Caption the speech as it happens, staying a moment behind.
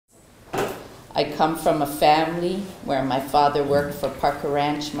I come from a family where my father worked for Parker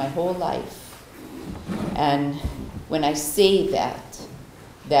Ranch my whole life. And when I say that,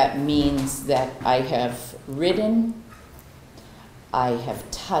 that means that I have ridden, I have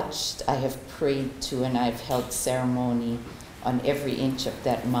touched, I have prayed to, and I've held ceremony on every inch of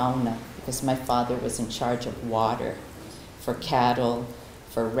that Mauna, because my father was in charge of water for cattle,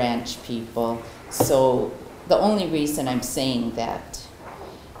 for ranch people. So the only reason I'm saying that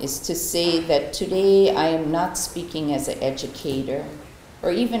is to say that today I am not speaking as an educator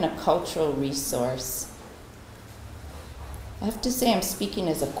or even a cultural resource. I have to say I'm speaking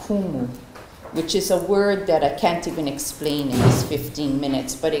as a kumu, which is a word that I can't even explain in these 15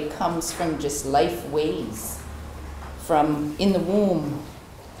 minutes, but it comes from just life ways, from in the womb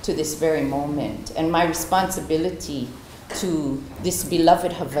to this very moment, and my responsibility to this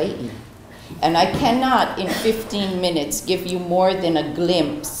beloved Hawaii. And I cannot, in 15 minutes, give you more than a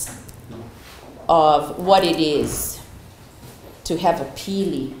glimpse of what it is to have a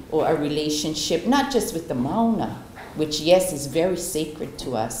pili or a relationship, not just with the Mauna, which, yes, is very sacred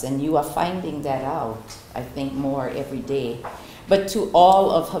to us, and you are finding that out, I think, more every day, but to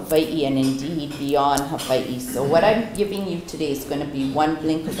all of Hawaii and indeed beyond Hawaii. So what I'm giving you today is going to be one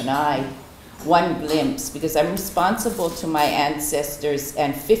blink of an eye, one glimpse, because I'm responsible to my ancestors,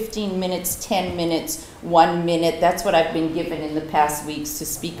 and 15 minutes, 10 minutes, 1 minute, that's what I've been given in the past weeks to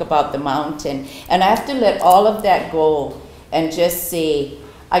speak about the mountain. And I have to let all of that go and just say,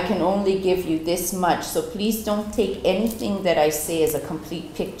 I can only give you this much, so please don't take anything that I say as a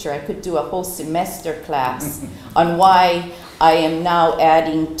complete picture. I could do a whole semester class on why I am now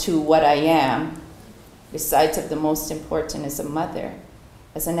adding to what I am, besides of the most important as a mother,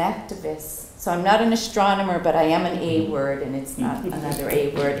 as an activist. So I'm not an astronomer, but I am an A word, and it's not another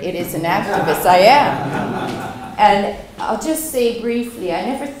A word. It is an activist, I am. And I'll just say briefly, I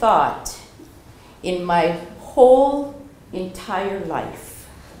never thought in my whole entire life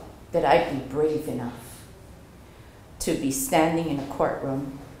that I'd be brave enough to be standing in a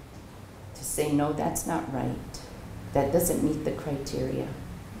courtroom to say, no, that's not right. That doesn't meet the criteria.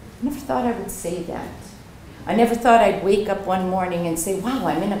 I never thought I would say that. I never thought I'd wake up one morning and say, wow,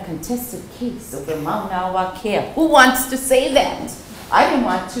 I'm in a contested case over Mauna Wakea. Who wants to say that? I didn't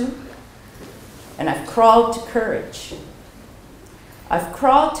want to. And I've crawled to courage. I've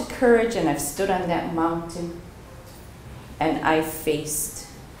crawled to courage, and I've stood on that mountain, and I faced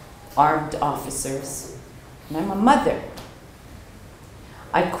armed officers. And I'm a mother.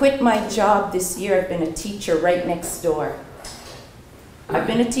 I quit my job this year. I've been a teacher right next door. I've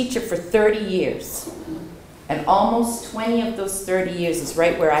been a teacher for 30 years. And almost 20 of those 30 years is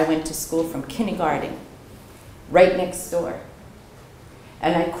right where I went to school, from kindergarten, right next door.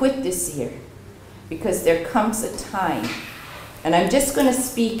 And I quit this year because there comes a time, and I'm just going to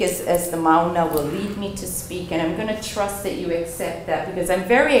speak as the Mauna will lead me to speak, and I'm going to trust that you accept that, because I'm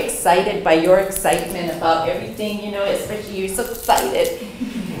very excited by your excitement about everything, you know, especially you're so excited.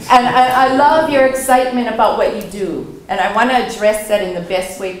 And I love your excitement about what you do. And I want to address that in the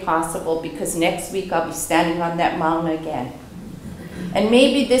best way possible, because next week I'll be standing on that Mauna again. And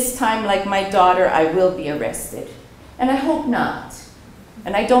maybe this time, like my daughter, I will be arrested. And I hope not.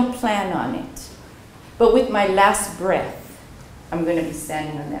 And I don't plan on it. But with my last breath, I'm going to be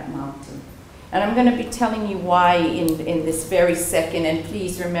standing on that mountain. And I'm going to be telling you why in this very second. And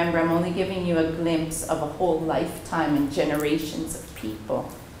please remember, I'm only giving you a glimpse of a whole lifetime and generations of people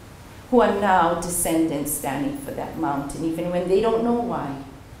who are now descendants standing for that mountain, even when they don't know why.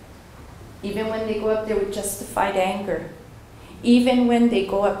 Even when they go up there with justified anger. Even when they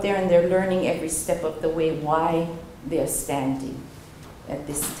go up there and they're learning every step of the way why they're standing at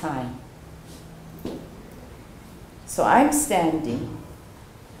this time. So I'm standing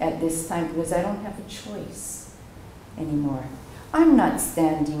at this time because I don't have a choice anymore. I'm not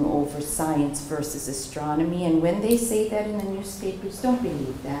standing over science versus astronomy, and when they say that in the newspapers, don't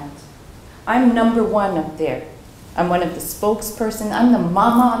believe that. I'm number one up there. I'm one of the spokesperson. I'm the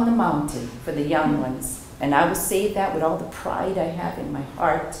mama on the mountain for the young ones. And I will say that with all the pride I have in my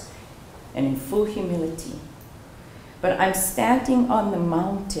heart and in full humility. But I'm standing on the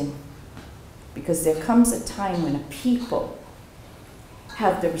mountain because there comes a time when a people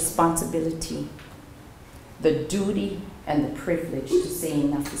have the responsibility, the duty, and the privilege to say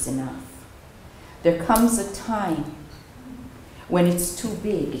enough is enough. There comes a time when it's too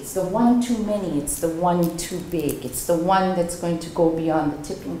big. It's the one too many. It's the one too big. It's the one that's going to go beyond the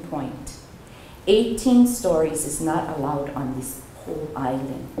tipping point. 18 stories is not allowed on this whole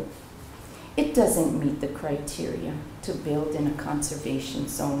island. It doesn't meet the criteria to build in a conservation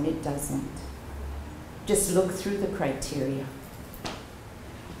zone. It doesn't. Just look through the criteria.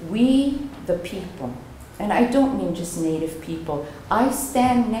 We the people. And I don't mean just Native people. I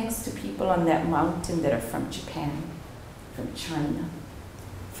stand next to people on that mountain that are from Japan, from China,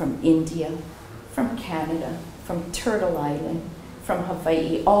 from India, from Canada, from Turtle Island, from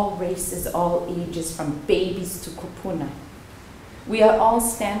Hawaii, all races, all ages, from babies to kupuna. We are all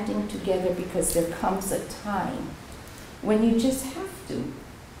standing together because there comes a time when you just have to.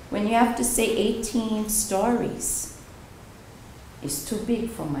 When you have to say 18 stories, it's too big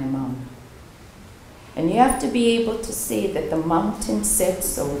for my mom. And you have to be able to say that the mountain said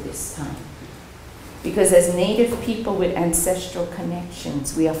so this time. Because as Native people with ancestral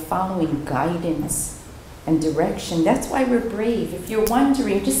connections, we are following guidance and direction. That's why we're brave. If you're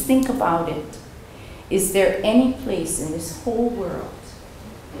wondering, just think about it. Is there any place in this whole world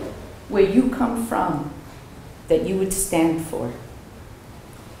where you come from that you would stand for?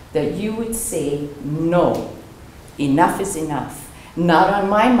 That you would say, no, enough is enough. Not on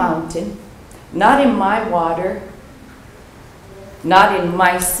my mountain, not in my water, not in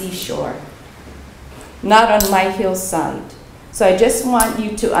my seashore, not on my hillside. So I just want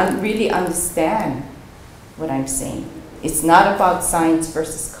you to really understand what I'm saying. It's not about science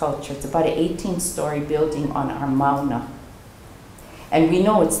versus culture. It's about an 18-story building on our Mauna. And we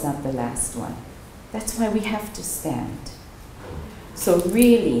know it's not the last one. That's why we have to stand. So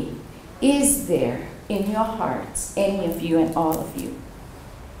really, is there in your hearts, any of you and all of you,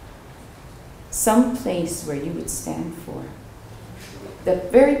 some place where you would stand for,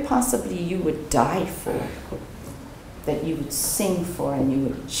 that very possibly you would die for, that you would sing for and you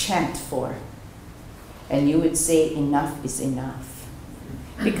would chant for, and you would say enough is enough?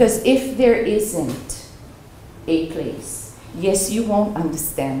 Because if there isn't a place, yes, you won't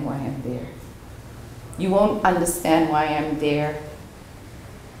understand why I'm there. You won't understand why I'm there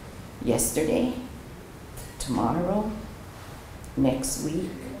yesterday, tomorrow, next week,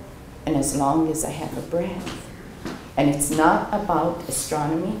 and as long as I have a breath. And it's not about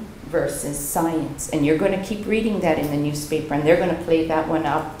astronomy versus science. And you're going to keep reading that in the newspaper, and they're going to play that one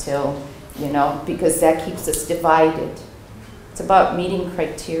up till, you know, because that keeps us divided. It's about meeting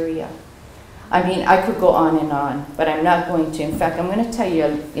criteria. I mean, I could go on, but I'm not going to. In fact, I'm going to tell you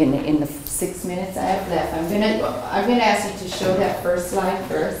in the 6 minutes I have left, I'm going to ask you to show that first slide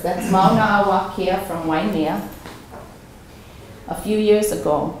first. That's Mauna Awakea from Waimea. A few years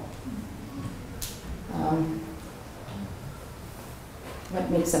ago, what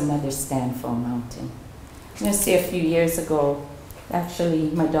makes a mother stand for a mountain? I'm going to say a few years ago, actually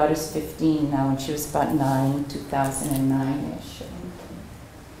my daughter's 15 now, and she was about 9, 2009-ish.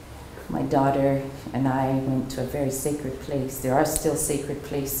 My daughter and I went to a very sacred place. There are still sacred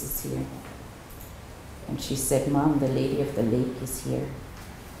places here. And she said, Mom, the Lady of the Lake is here.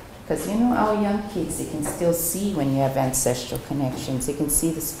 Because you know, our young kids, they can still see when you have ancestral connections. They can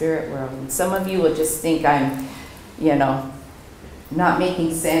see the spirit world. And some of you will just think I'm, you know, not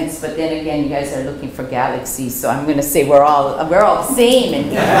making sense, but then again, you guys are looking for galaxies, so I'm going to say we're all the same, and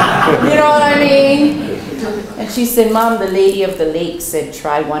you know what I mean? And she said, Mom, the Lady of the Lake said,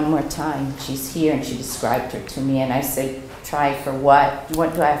 try one more time. She's here, and she described her to me, and I said, try for what?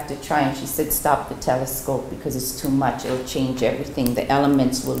 What do I have to try? And she said, stop the telescope because it's too much. It'll change everything. The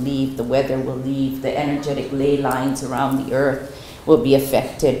elements will leave, the weather will leave, the energetic ley lines around the earth will be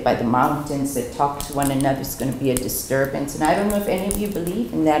affected by the mountains that talk to one another. It's going to be a disturbance. And I don't know if any of you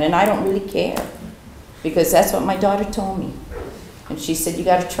believe in that, and I don't really care, because that's what my daughter told me. And she said, you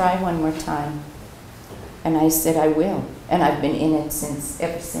got to try one more time. And I said, I will. And I've been in it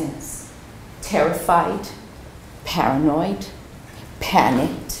ever since. Terrified, paranoid,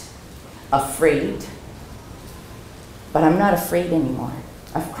 panicked, afraid. But I'm not afraid anymore.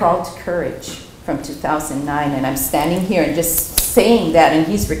 I've crawled to courage from 2009, and I'm standing here and just saying that, and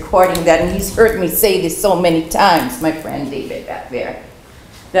he's recording that, and he's heard me say this so many times, my friend David back there,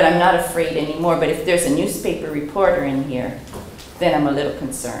 that I'm not afraid anymore. But if there's a newspaper reporter in here, then I'm a little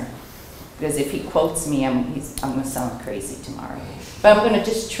concerned. Because if he quotes me, I'm going to sound crazy tomorrow. But I'm going to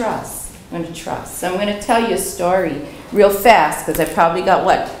just trust. I'm going to trust. So I'm going to tell you a story real fast, because I probably got,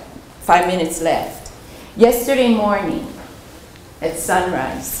 what, 5 minutes left. Yesterday morning at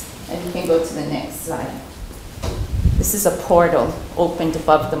sunrise, and you can go to the next slide. This is a portal opened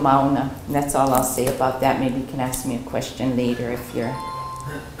above the Mauna, and that's all I'll say about that. Maybe you can ask me a question later if you're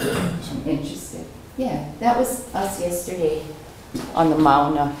interested. Yeah, that was us yesterday on the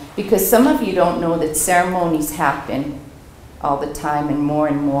Mauna, because some of you don't know that ceremonies happen all the time and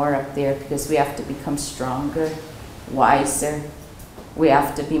more up there, because we have to become stronger, wiser. We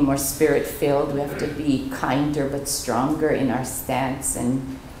have to be more spirit-filled. We have to be kinder but stronger in our stance,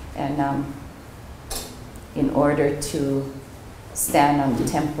 and in order to stand on the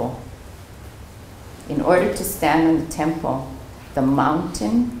temple in order to stand on the temple, the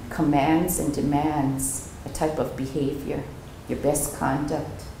mountain commands and demands a type of behavior, your best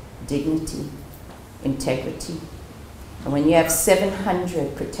conduct, dignity, integrity. And when you have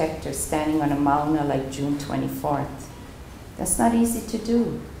 700 protectors standing on a Mauna like June 24th, that's not easy to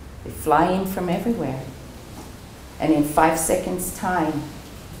do. They fly in from everywhere. And in 5 seconds' time,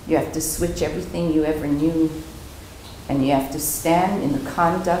 you have to switch everything you ever knew, and you have to stand in the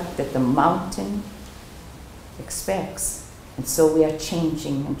conduct that the mountain expects. And so we are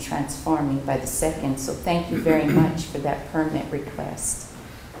changing and transforming by the second. So thank you very much for that permit request.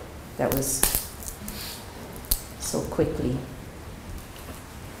 That was so quickly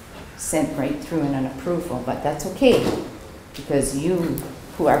sent right through in an approval, but that's okay, because you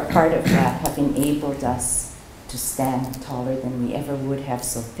who are part of that have enabled us to stand taller than we ever would have,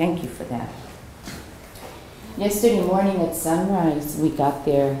 so thank you for that. Yesterday morning at sunrise, we got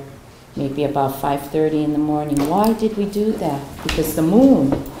there maybe about 5:30 in the morning. Why did we do that? Because the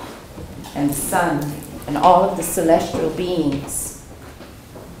moon and the sun and all of the celestial beings,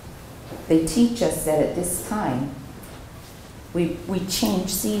 they teach us that at this time, we change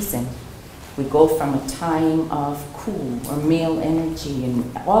season. We go from a time of cool or male energy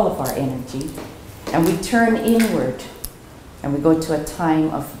and all of our energy, and we turn inward, and we go to a time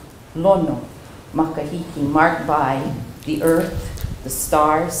of lono, makahiki, marked by the earth, the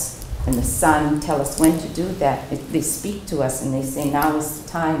stars, and the sun tell us when to do that. They speak to us and they say, now is the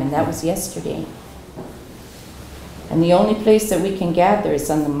time, and that was yesterday. And the only place that we can gather is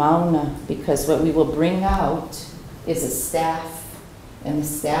on the Mauna, because what we will bring out is a staff, and the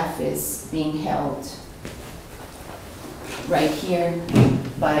staff is being held right here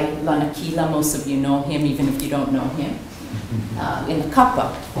by Lanakila. Most of you know him, even if you don't know him, in the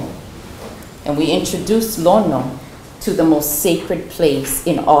kapa. And we introduce Lono to the most sacred place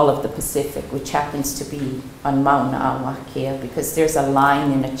in all of the Pacific, which happens to be on Mauna Awakea, because there's a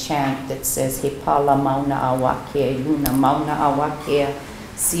line in a chant that says, He pala Mauna Awakea, Luna Mauna Awakea,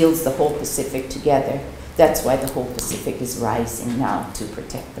 seals the whole Pacific together. That's why the whole Pacific is rising now, to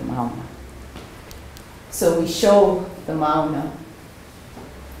protect the Mauna. So we show the Mauna,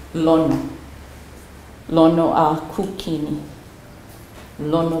 Lono, Lono a Kukini,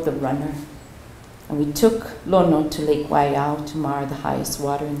 Lono the runner. And we took Lono to Lake Waiau to Mara, the highest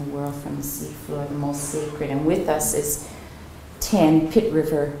water in the world from the seafloor, the most sacred. And with us is 10 Pit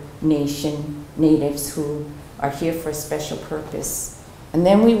River Nation natives who are here for a special purpose. And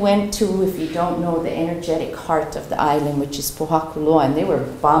then we went to, if you don't know, the energetic heart of the island, which is Pohakuloa. And they were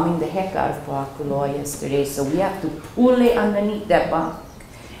bombing the heck out of Pohakuloa yesterday, so we have to pull it underneath that bomb.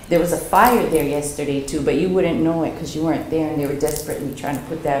 There was a fire there yesterday too, but you wouldn't know it because you weren't there, and they were desperately trying to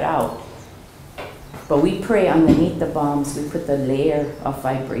put that out. But we pray underneath the bombs, we put the layer of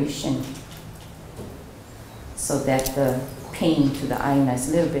vibration so that the pain to the aina is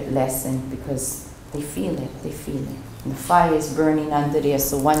a little bit lessened, because they feel it, they feel it. And the fire is burning under there,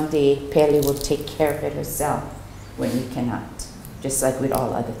 so one day Pele will take care of it herself when we cannot, just like with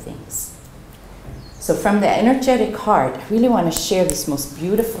all other things. So from the energetic heart, I really want to share this most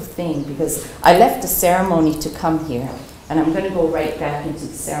beautiful thing, because I left the ceremony to come here. And I'm going to go right back into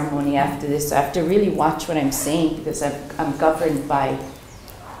the ceremony after this. I have to really watch what I'm saying, because I'm governed by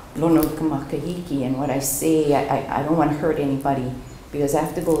Lono Kamakahiki, and what I say, I don't want to hurt anybody, because I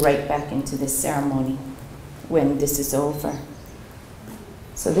have to go right back into this ceremony when this is over.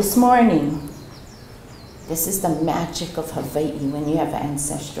 So this morning, this is the magic of Hawaii, when you have an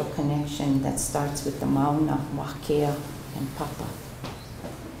ancestral connection that starts with the Mauna, Wakea, and Papa.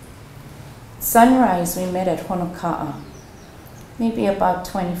 Sunrise, we met at Honoka'a. Maybe about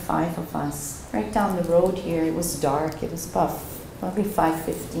 25 of us. Right down the road here, it was dark. It was about probably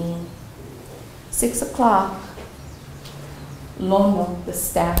 5:15. 6 o'clock, Lono, the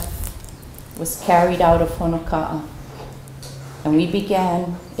staff, was carried out of Honoka'a. And we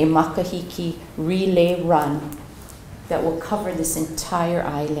began a makahiki relay run that will cover this entire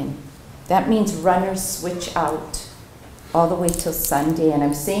island. That means runners switch out all the way till Sunday. And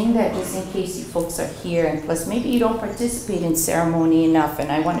I'm saying that just in case you folks are here, and plus maybe you don't participate in ceremony enough,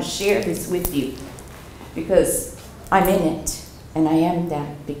 and I want to share this with you because I'm in it, and I am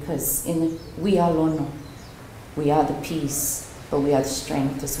that, because we are Lono. We are the peace, but we are the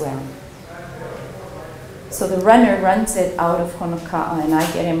strength as well. So the runner runs it out of Honoka'a, and I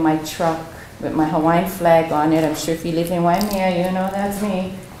get in my truck with my Hawaiian flag on it. I'm sure if you live in Waimea, you know that's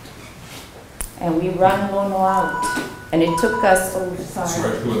me. And we run Lono out. And it took us, oh, sorry.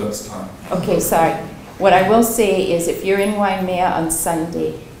 Sorry, well, that's time. Okay, sorry. What I will say is, if you're in Waimea on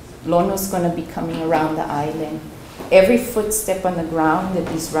Sunday, Lono's going to be coming around the island. every footstep on the ground that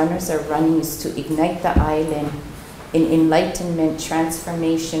these runners are running is to ignite the island in enlightenment,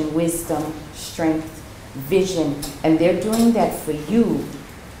 transformation, wisdom, strength, vision. And they're doing that for you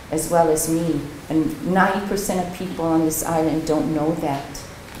as well as me. And 90% of people on this island don't know that.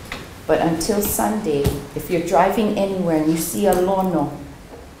 But until Sunday, if you're driving anywhere and you see a lono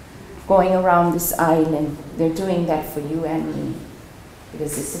going around this island, they're doing that for you and me,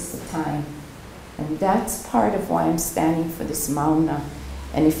 because this is the time. And that's part of why I'm standing for this Mauna.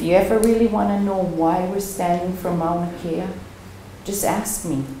 And if you ever really want to know why we're standing for Mauna Kea, just ask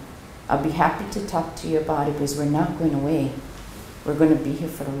me. I'll be happy to talk to you about it, because we're not going away. We're going to be here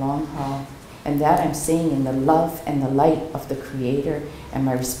for the long haul. And that I'm saying in the love and the light of the Creator and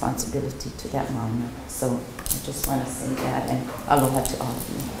my responsibility to that Mauna. So I just want to say that, and aloha to all of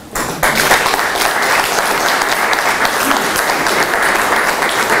you.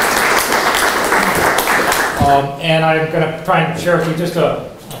 And I'm going to try and share with you just a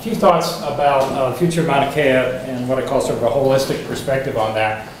few thoughts about the future of Mauna Kea and what I call sort of a holistic perspective on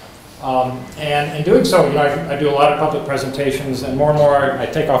that. And in doing so, you know, I do a lot of public presentations, and more I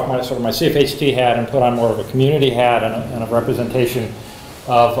take off my sort of my CFHT hat and put on more of a community hat and a representation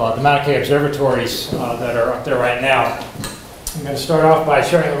of the Mauna Kea observatories that are up there right now. I'm going to start off by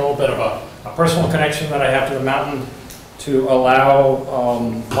sharing a little bit of a personal connection that I have to the mountain, to allow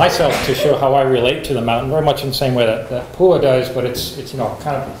myself to show how I relate to the mountain, very much in the same way that Pua does, but it's you know,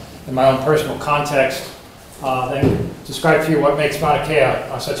 kind of in my own personal context. Then describe for you what makes Mauna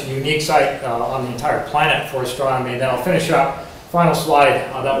Kea such a unique site on the entire planet for astronomy. And then I'll finish up, final slide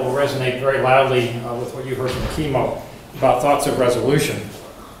that will resonate very loudly with what you heard from Kimo about thoughts of resolution.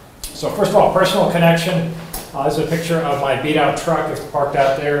 So first of all, personal connection. This is a picture of my beat out truck. It's parked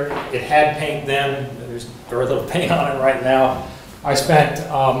out there. It had paint then. There's very little paint on it right now. I spent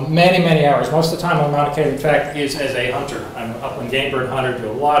many hours, most of the time on Mauna Kea, in fact, is as a hunter. I'm an upland game bird hunter, do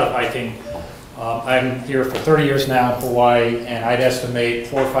a lot of hiking. I'm here for 30 years now in Hawaii, and I'd estimate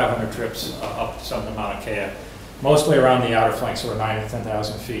 400 or 500 trips up to some of Mauna Kea, mostly around the outer flanks, or 9,000 to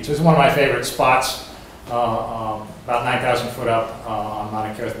 10,000 feet. So this is one of my favorite spots, about 9,000 foot up on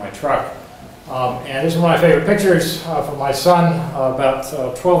Mauna Kea with my truck. And this is one of my favorite pictures from my son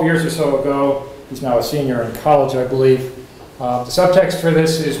about 12 years or so ago. He's now a senior in college, I believe. The subtext for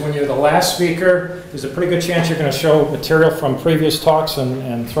this is when you're the last speaker, there's a pretty good chance you're going to show material from previous talks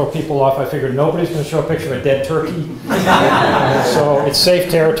and throw people off. I figured nobody's going to show a picture of a dead turkey. So it's safe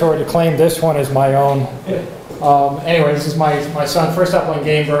territory to claim this one as my own. Anyway, this is my son, first upland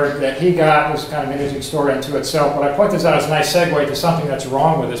game bird that he got. It was kind of an interesting story unto itself. But I point this out as a nice segue to something that's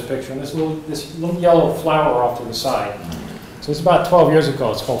wrong with this picture. And this little yellow flower off to the side. So it's about 12 years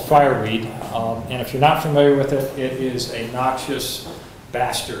ago. It's called fireweed. And if you're not familiar with it, it is a noxious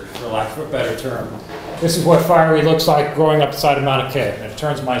bastard, for lack of a better term. This is what fireweed looks like growing up the side of Mauna Kea. And it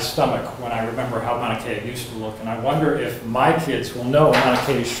turns my stomach when I remember how Mauna Kea used to look. And I wonder if my kids will know Mauna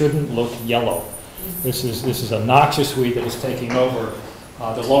Kea shouldn't look yellow. This is a noxious weed that is taking over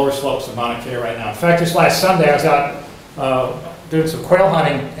the lower slopes of Mauna Kea right now. In fact, just last Sunday I was out doing some quail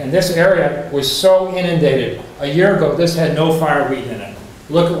hunting, and this area was so inundated. A year ago, this had no fireweed in it.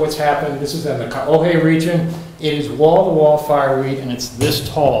 Look at what's happened. This is in the Kaohe region. It is wall-to-wall fireweed, and it's this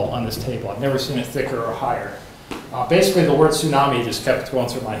tall on this table. I've never seen it thicker or higher. Basically, the word tsunami just kept going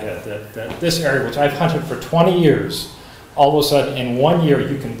through my head, that this area, which I've hunted for 20 years, all of a sudden, in 1 year,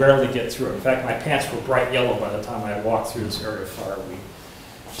 you can barely get through it. In fact, my pants were bright yellow by the time I had walked through this area of fireweed.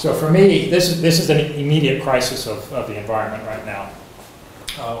 So for me, this is an immediate crisis of the environment right now.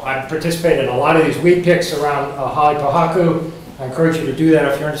 I've participated in a lot of these weed picks around Halepahaku. I encourage you to do that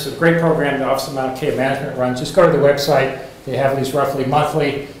if you're interested. It's a great program the Office of Mauna Kea Management runs. Just go to the website. They have these roughly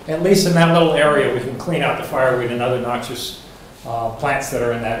monthly. At least in that little area, we can clean out the fireweed and other noxious plants that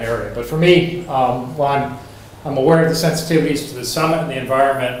are in that area. But for me, while I'm aware of the sensitivities to the summit and the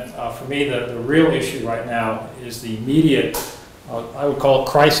environment, for me, the real issue right now is the immediate, I would call it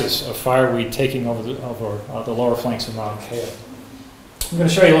crisis of fireweed taking over the lower flanks of Mauna Kea. I'm going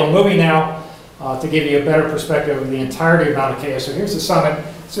to show you a little movie now to give you a better perspective of the entirety of Mauna Kea. So here's the summit.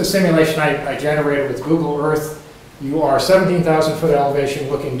 It's a simulation I generated with Google Earth. You are 17,000 foot elevation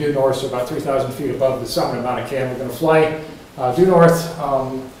looking due north, so about 3,000 feet above the summit of Mauna Kea. And we're going to fly due north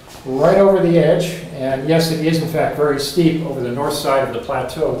right over the edge. And yes, it is in fact very steep over the north side of the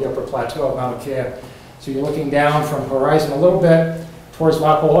plateau, the upper plateau of Mauna Kea. So you're looking down from horizon a little bit towards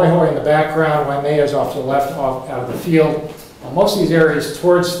Mapohoihoi in the background. Waimea is off to the left, off out of the field. Most of these areas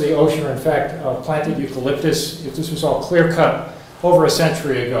towards the ocean are in fact planted eucalyptus. This was all clear cut over a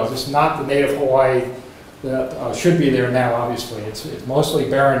century ago. This is not the native Hawaii that should be there now, obviously. It's mostly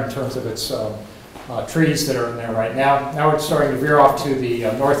barren in terms of its trees that are in there right now. Now we're starting to veer off to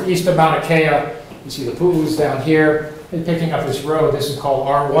the northeast of Mauna Kea. You see the pu'us down here. And picking up this road, this is called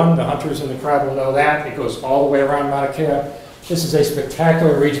R1. The hunters in the crowd will know that. It goes all the way around Mauna Kea. This is a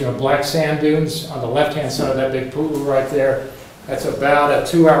spectacular region of black sand dunes on the left-hand side of that big pu'u right there. That's about a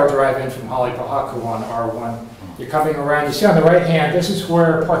 2-hour drive in from Halepahaku on R1. You're coming around, you see on the right hand, this is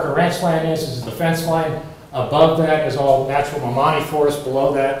where Parker Ranch land is. This is the fence line. Above that is all natural Mamani forest.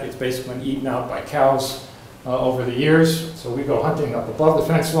 Below that, it's basically been eaten out by cows over the years. So we go hunting up above the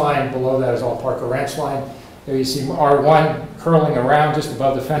fence line. Below that is all Parker Ranch line. There you see R1 curling around just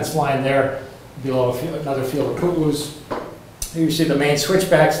above the fence line there. Below another field of pu'us. Here you see the main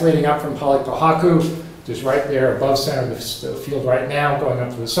switchbacks leading up from Halepahaku, just right there above center of the field right now, going up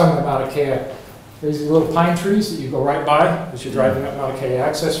to the summit of Mauna Kea. There's these little pine trees that you go right by as you're driving up Mauna Kea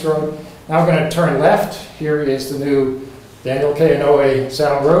Access Road. Now we're going to turn left. Here is the new Daniel K. Inouye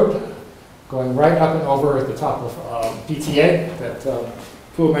Sound Road, going right up and over at the top of PTA that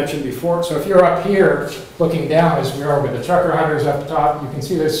Pooh mentioned before. So if you're up here looking down as we are with the trucker hunters up top, you can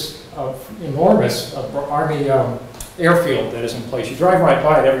see this enormous Army airfield that is in place. You drive right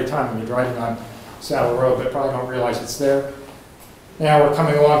by it every time when you're driving on Saddle Road, but probably don't realize it's there. Now we're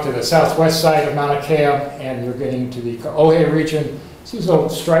coming along to the southwest side of Mauna Kea, and you're getting to the Ka'ohe region. See these little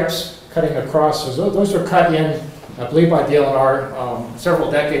stripes cutting across? So those were cut in, I believe, by DLNR several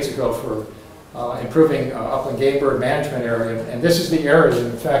decades ago for improving upland game bird management area. And this is the area that,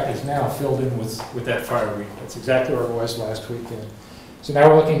 in fact, is now filled in with that fireweed. That's exactly where it was last weekend. So now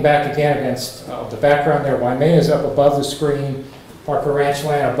we're looking back again against the background there. Waimea is up above the screen. Parker Ranch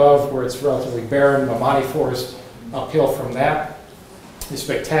land above where it's relatively barren. Mamani forest uphill from that. The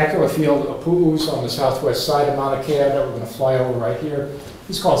spectacular field of pu'us on the southwest side of Mauna Kea that we're going to fly over right here.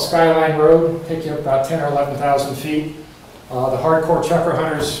 It's called Skyline Road. Take you up about 10 or 11,000 feet. The hardcore chucker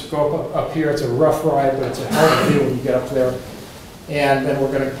hunters go up here. It's a rough ride, but it's a hell of a view when you get up there. And then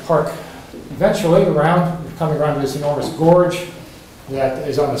we're going to park eventually around, coming around to this enormous gorge that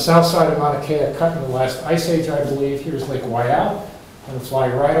is on the south side of Mauna Kea, cut in the last ice age, I believe. Here's Lake Waiau. And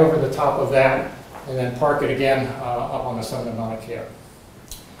fly right over the top of that, and then park it again up on the summit of Mauna Kea.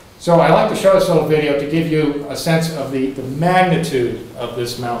 So I like to show this little video to give you a sense of the magnitude of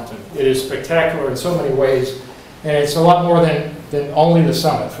this mountain. It is spectacular in so many ways, and it's a lot more than only the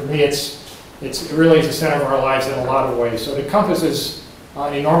summit. For me, it really is the center of our lives in a lot of ways. So it encompasses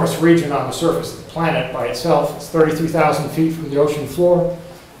an enormous region on the surface of the planet by itself. It's 33,000 feet from the ocean floor,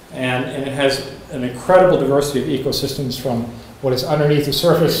 and it has an incredible diversity of ecosystems from what is underneath the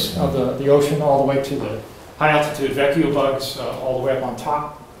surface of the ocean all the way to the high altitude vacuum bugs all the way up on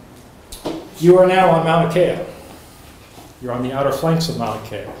top. You are now on Mauna Kea. You're on the outer flanks of Mauna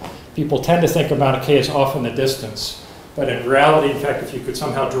Kea. People tend to think of Mauna Kea as off in the distance, but in reality, in fact, if you could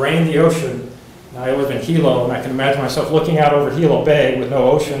somehow drain the ocean, now I live in Hilo, and I can imagine myself looking out over Hilo Bay with no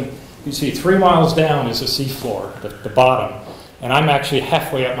ocean. You see 3 miles down is the seafloor, the bottom, and I'm actually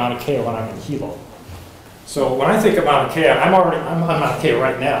halfway up Mauna Kea when I'm in Hilo. So when I think of Mauna Kea, I'm on Mauna Kea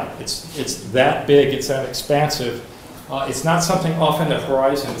right now. It's that big, it's that expansive. It's not something off in the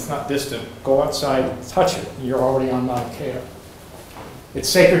horizon, it's not distant. Go outside, touch it, you're already on Mauna Kea. It's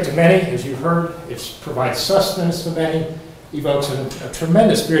sacred to many, as you heard. It provides sustenance to many, evokes a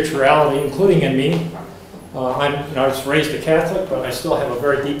tremendous spirituality, including in me. I was raised a Catholic, but I still have a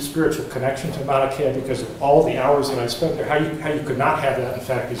very deep spiritual connection to Mauna Kea because of all the hours that I spent there. How you could not have that, in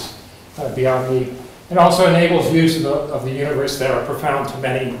fact, is beyond me. It also enables views of the universe that are profound to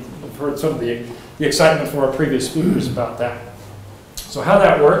many. We've heard some of the excitement from our previous speakers about that. So how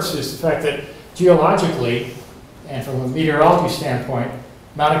that works is the fact that geologically, and from a meteorology standpoint,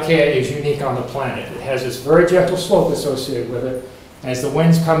 Mauna Kea is unique on the planet. It has this very gentle slope associated with it. As the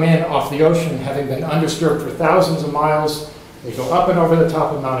winds come in off the ocean, having been undisturbed for thousands of miles, they go up and over the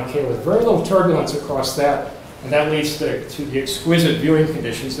top of Mauna Kea with very little turbulence across that, and that leads to the exquisite viewing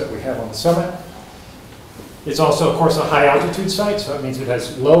conditions that we have on the summit. It's also, of course, a high altitude site, so that means it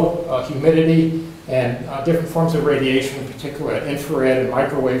has low humidity and different forms of radiation, in particular infrared and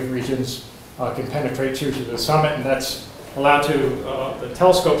microwave regions can penetrate through to the summit, and that's allowed to, the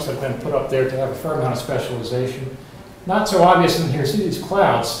telescopes have been put up there to have a fair amount of specialization. Not so obvious in here, see these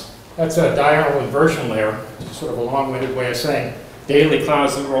clouds? That's a diurnal inversion layer, sort of a long-winded way of saying daily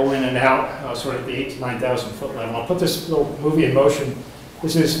clouds that roll in and out, sort of the 8,000 to 9,000 foot level. I'll put this little movie in motion.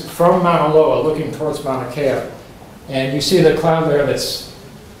 This is from Mauna Loa looking towards Mauna Kea. And you see the cloud layer that's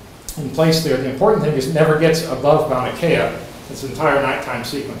in place there. The important thing is it never gets above Mauna Kea. It's an entire nighttime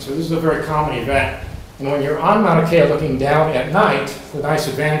sequence. So this is a very common event. And when you're on Mauna Kea looking down at night, the nice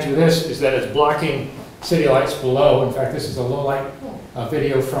advantage of this is that it's blocking city lights below. In fact, this is a low light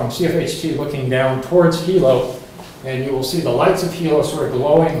video from CFHT looking down towards Hilo, and you will see the lights of Hilo sort of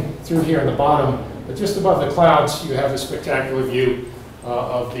glowing through here in the bottom. But just above the clouds, you have a spectacular view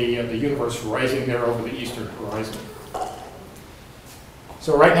of the universe rising there over the eastern horizon.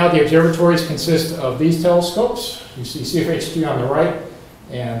 So right now the observatories consist of these telescopes. You see CFHT on the right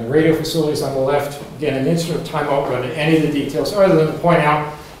and the radio facilities on the left. Again, an instant of time won't go into any of the details other than to point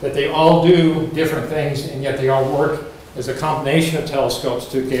out that they all do different things, and yet they all work as a combination of telescopes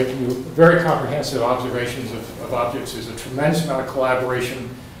to give you very comprehensive observations of objects. There's a tremendous amount of collaboration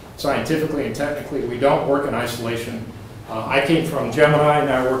scientifically and technically. We don't work in isolation. I came from Gemini, and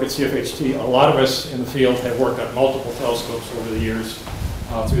I work at CFHT. A lot of us in the field have worked on multiple telescopes over the years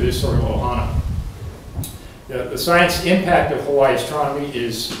through this sort of ohana. The science impact of Hawaii astronomy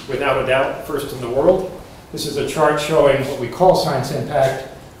is, without a doubt, first in the world. This is a chart showing what we call science impact,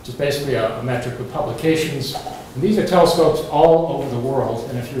 which is basically a metric of publications. And these are telescopes all over the world,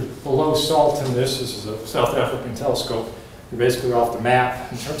 and if you're below SALT in this is a South African telescope, you're basically off the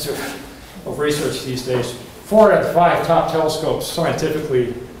map in terms of research these days. 4 out of 5 top telescopes scientifically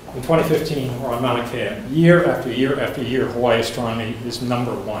in 2015 were on Mauna Kea. Year after year after year, Hawaii astronomy is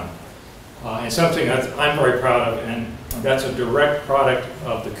 #1. And something that I'm very proud of, and that's a direct product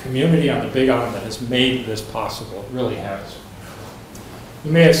of the community on the Big Island that has made this possible. It really has.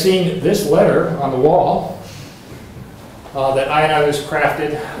 You may have seen this letter on the wall that I and others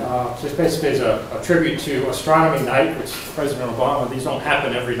crafted, just basically as a tribute to Astronomy Night, which President Obama, these don't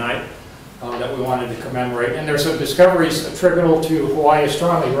happen every night, that we wanted to commemorate. And there's some discoveries attributable to Hawaii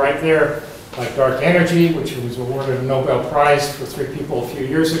astronomy right there, like dark energy, which was awarded a Nobel Prize for 3 people a few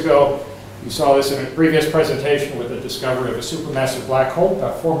years ago. You saw this in a previous presentation with the discovery of a supermassive black hole,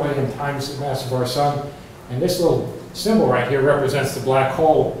 about 4 million times the mass of our sun. And this little symbol right here represents the black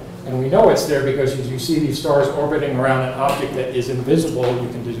hole. And we know it's there because as you see these stars orbiting around an object that is invisible, you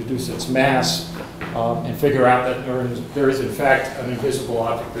can deduce its mass and figure out that there is in fact an invisible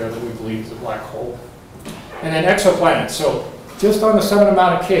object there that we believe is a black hole. And then exoplanets. So just on the summit of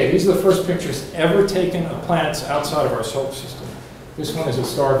Mauna Kea, these are the first pictures ever taken of planets outside of our solar system. This one is a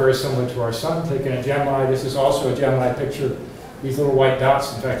star very similar to our sun, taken in Gemini. This is also a Gemini picture. These little white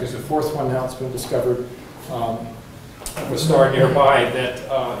dots, in fact, there's a 4th one now that's been discovered of a star nearby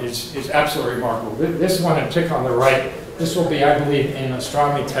that is absolutely remarkable. This one in particular on the right, this will be, I believe, in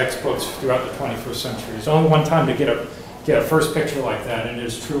astronomy textbooks throughout the 21st century. There's only one time to get a first picture like that, and it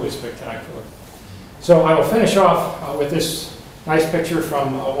is truly spectacular. So I will finish off with this nice picture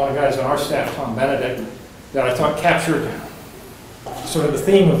from one of the guys on our staff, Tom Benedict, that I thought captured sort of the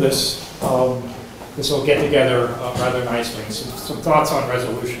theme of this little get-together rather nicely. Some thoughts on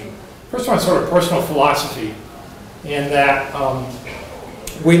resolution. First one, sort of personal philosophy, in that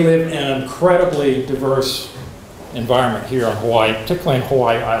we live in an incredibly diverse environment here on Hawaii, particularly in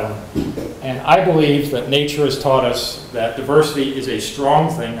Hawaii Island. And I believe that nature has taught us that diversity is a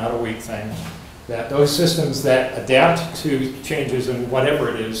strong thing, not a weak thing. That those systems that adapt to changes in whatever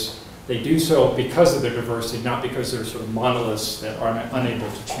it is, they do so because of their diversity, not because they're sort of monoliths that are unable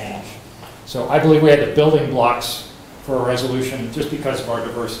to change. So I believe we had the building blocks for a resolution just because of our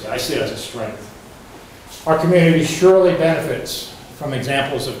diversity. I see it as a strength. Our community surely benefits from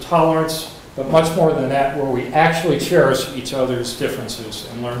examples of tolerance, but much more than that, where we actually cherish each other's differences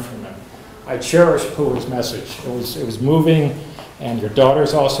and learn from them. I cherish Pua's message. It was moving, and your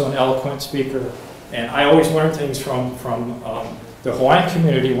daughter's also an eloquent speaker, and I always learn things from the Hawaiian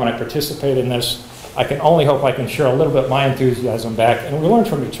community when I participate in this. I can only hope I can share a little bit of my enthusiasm back, and we learn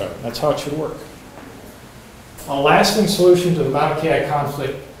from each other. That's how it should work. A lasting solution to the Mauna Kea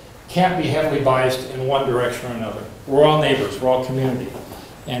conflict can't be heavily biased in one direction or another. We're all neighbors, we're all community.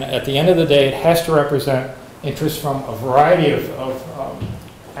 And at the end of the day, it has to represent interests from a variety of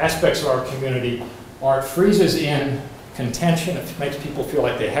aspects of our community, or it freezes in contention. It makes people feel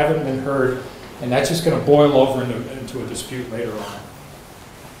like they haven't been heard, and that's just going to boil over into a dispute later on.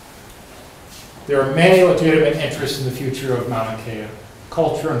 There are many legitimate interests in the future of Mauna Kea.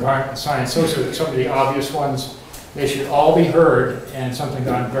 Culture, environment, science, those are some of the obvious ones. They should all be heard, and something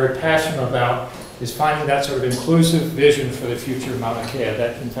that I'm very passionate about is finding that sort of inclusive vision for the future of Mauna Kea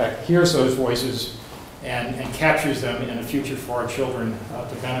that, in fact, hears those voices and captures them in a future for our children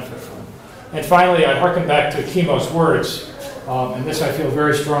to benefit from. And finally, I hearken back to Kimo's words, and this I feel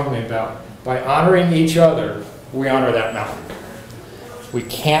very strongly about. By honoring each other, we honor that mountain. We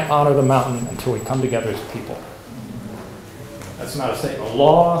can't honor the mountain until we come together as people. That's not a statement of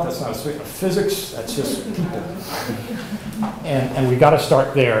law, that's not a statement of physics, that's just people. And we've got to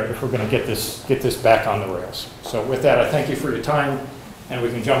start there if we're going to get this back on the rails. So with that, I thank you for your time, and we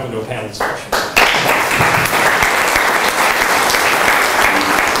can jump into a panel discussion.